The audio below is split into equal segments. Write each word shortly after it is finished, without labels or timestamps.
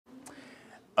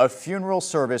A funeral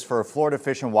service for a Florida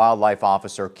Fish and Wildlife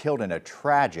officer killed in a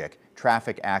tragic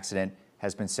traffic accident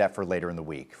has been set for later in the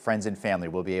week. Friends and family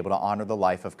will be able to honor the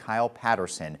life of Kyle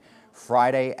Patterson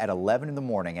Friday at 11 in the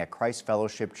morning at Christ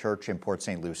Fellowship Church in Port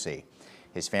St. Lucie.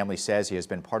 His family says he has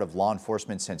been part of law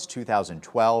enforcement since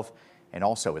 2012. And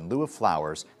also, in lieu of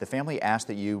flowers, the family asked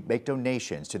that you make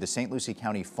donations to the St. Lucie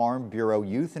County Farm Bureau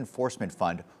Youth Enforcement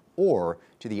Fund or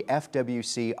to the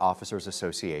FWC Officers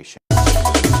Association.